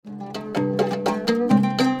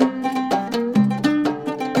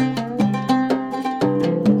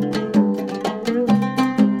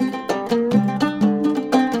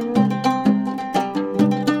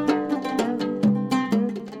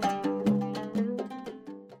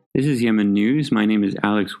This is Yemen News. My name is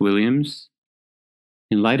Alex Williams.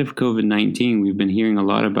 In light of COVID 19, we've been hearing a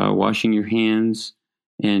lot about washing your hands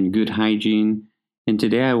and good hygiene. And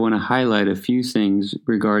today I want to highlight a few things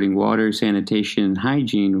regarding water, sanitation, and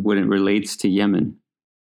hygiene when it relates to Yemen.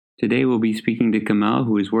 Today we'll be speaking to Kamal,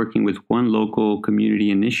 who is working with one local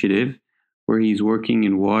community initiative where he's working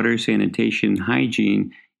in water, sanitation, and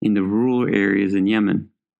hygiene in the rural areas in Yemen.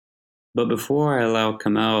 But before I allow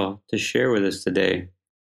Kamal to share with us today,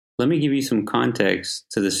 let me give you some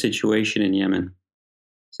context to the situation in Yemen.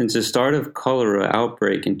 Since the start of cholera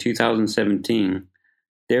outbreak in 2017,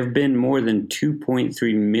 there have been more than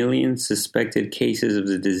 2.3 million suspected cases of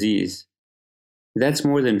the disease. That's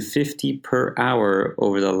more than 50 per hour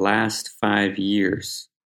over the last 5 years.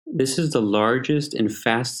 This is the largest and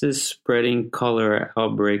fastest spreading cholera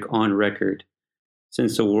outbreak on record,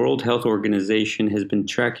 since the World Health Organization has been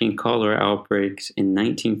tracking cholera outbreaks in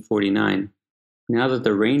 1949. Now that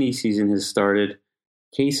the rainy season has started,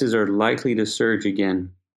 cases are likely to surge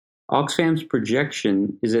again. Oxfam's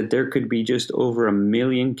projection is that there could be just over 1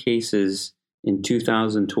 million cases in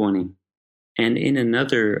 2020. And in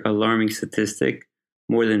another alarming statistic,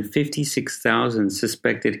 more than 56,000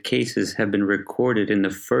 suspected cases have been recorded in the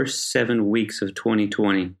first 7 weeks of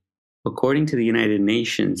 2020. According to the United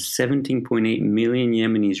Nations, 17.8 million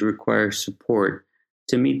Yemenis require support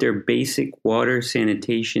to meet their basic water,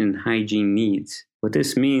 sanitation, and hygiene needs. What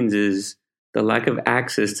this means is the lack of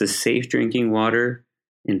access to safe drinking water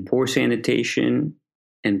and poor sanitation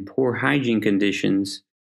and poor hygiene conditions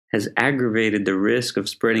has aggravated the risk of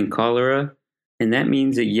spreading cholera, and that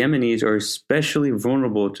means that Yemenis are especially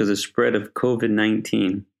vulnerable to the spread of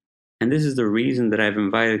COVID-19. And this is the reason that I've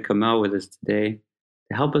invited Kamal with us today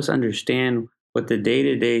to help us understand what the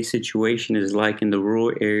day-to-day situation is like in the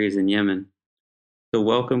rural areas in Yemen. So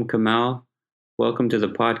welcome, Kamal. Welcome to the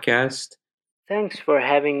podcast. Thanks for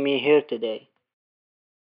having me here today.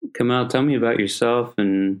 Kamal, tell me about yourself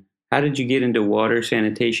and how did you get into water,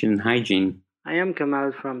 sanitation, and hygiene? I am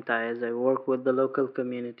Kamal from Taiz. I work with the local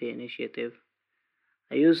community initiative.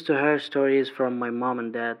 I used to hear stories from my mom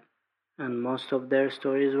and dad, and most of their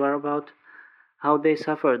stories were about how they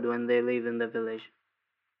suffered when they lived in the village.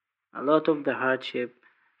 A lot of the hardship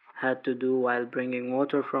had to do while bringing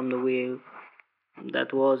water from the well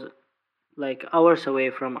that was like hours away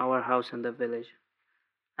from our house in the village.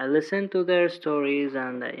 I listened to their stories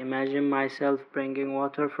and I imagined myself bringing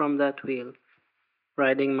water from that well,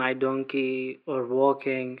 riding my donkey or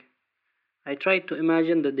walking. I tried to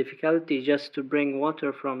imagine the difficulty just to bring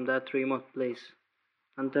water from that remote place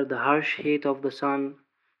under the harsh heat of the sun,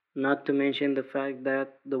 not to mention the fact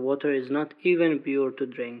that the water is not even pure to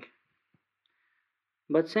drink.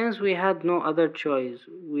 But since we had no other choice,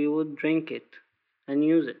 we would drink it and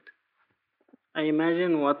use it. I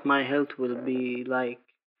imagine what my health will be like,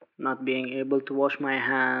 not being able to wash my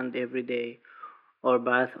hand every day or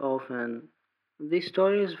bath often. These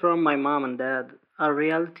stories from my mom and dad are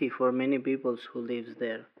reality for many people who lives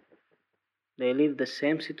there. They live the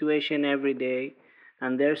same situation every day,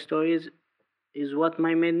 and their stories is what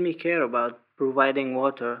made me care about providing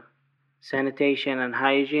water, sanitation, and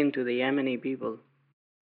hygiene to the Yemeni people.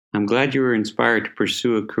 I'm glad you were inspired to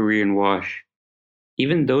pursue a career in WASH.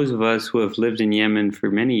 Even those of us who have lived in Yemen for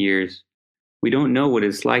many years, we don't know what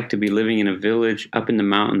it's like to be living in a village up in the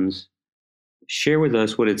mountains. Share with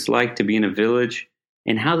us what it's like to be in a village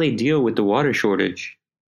and how they deal with the water shortage.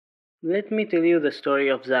 Let me tell you the story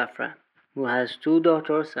of Zafran, who has two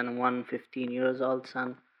daughters and one 15 years old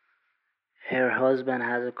son. Her husband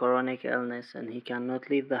has a chronic illness and he cannot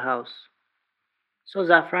leave the house. So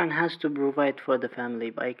Zafran has to provide for the family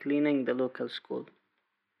by cleaning the local school.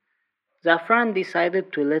 Zafran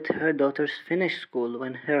decided to let her daughters finish school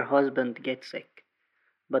when her husband gets sick,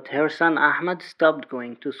 but her son Ahmad stopped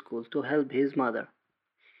going to school to help his mother.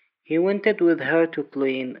 He went with her to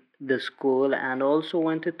clean the school and also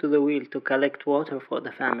went to the well to collect water for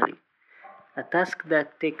the family, a task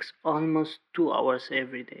that takes almost 2 hours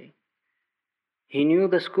every day. He knew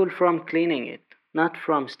the school from cleaning it, not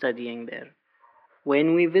from studying there.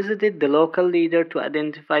 When we visited the local leader to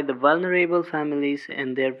identify the vulnerable families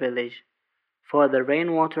in their village for the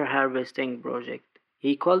rainwater harvesting project,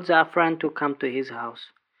 he called Zafran to come to his house.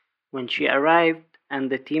 When she arrived and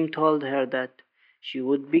the team told her that she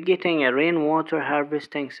would be getting a rainwater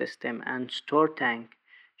harvesting system and store tank,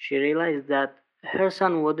 she realized that her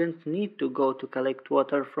son wouldn't need to go to collect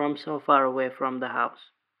water from so far away from the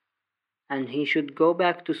house, and he should go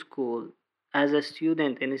back to school as a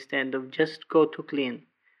student instead of just go to clean.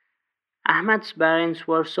 Ahmad's parents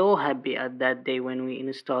were so happy at that day when we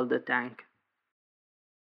installed the tank.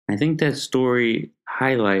 I think that story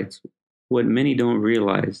highlights what many don't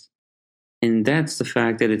realize. And that's the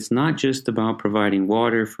fact that it's not just about providing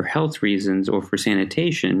water for health reasons or for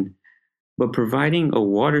sanitation, but providing a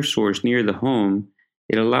water source near the home.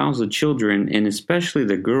 It allows the children, and especially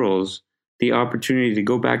the girls, the opportunity to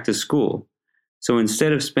go back to school. So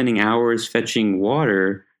instead of spending hours fetching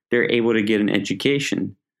water, they're able to get an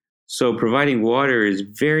education. So providing water is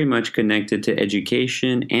very much connected to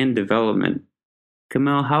education and development.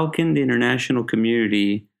 Kamal, how can the international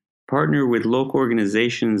community partner with local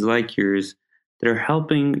organizations like yours that are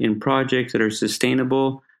helping in projects that are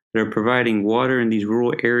sustainable, that are providing water in these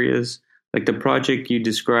rural areas, like the project you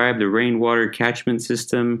described, the rainwater catchment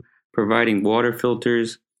system, providing water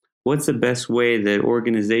filters? What's the best way that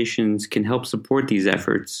organizations can help support these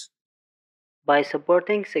efforts? By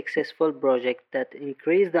supporting successful projects that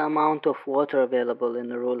increase the amount of water available in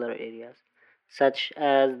the rural areas, such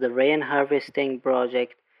as the rain harvesting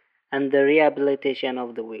project and the rehabilitation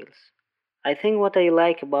of the wells. I think what I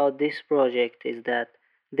like about this project is that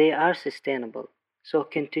they are sustainable. So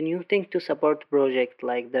continuing to support projects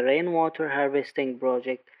like the rainwater harvesting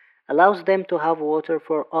project allows them to have water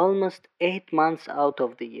for almost 8 months out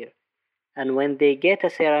of the year. And when they get a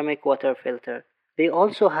ceramic water filter, they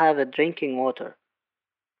also have a drinking water.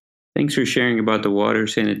 Thanks for sharing about the water,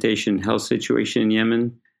 sanitation, and health situation in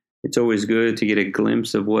Yemen. It's always good to get a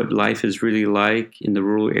glimpse of what life is really like in the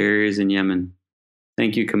rural areas in Yemen.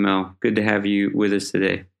 Thank you, Kamal. Good to have you with us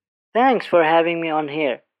today. Thanks for having me on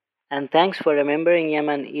here. And thanks for remembering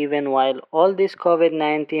Yemen even while all this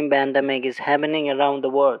COVID-19 pandemic is happening around the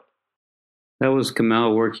world. That was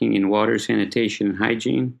Kamal working in water, sanitation, and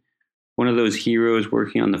hygiene, one of those heroes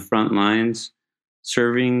working on the front lines,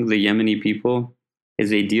 serving the Yemeni people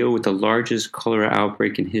as they deal with the largest cholera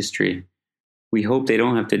outbreak in history. We hope they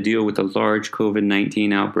don't have to deal with a large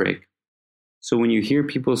COVID-19 outbreak. So when you hear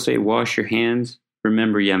people say wash your hands,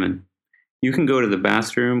 remember Yemen. You can go to the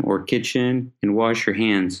bathroom or kitchen and wash your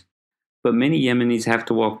hands, but many Yemenis have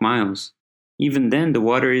to walk miles. Even then, the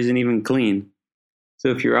water isn't even clean. So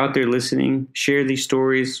if you're out there listening, share these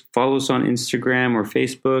stories, follow us on Instagram or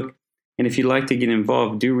Facebook, and if you'd like to get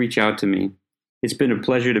involved, do reach out to me. It's been a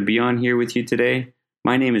pleasure to be on here with you today.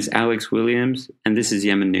 My name is Alex Williams, and this is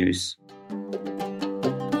Yemen News.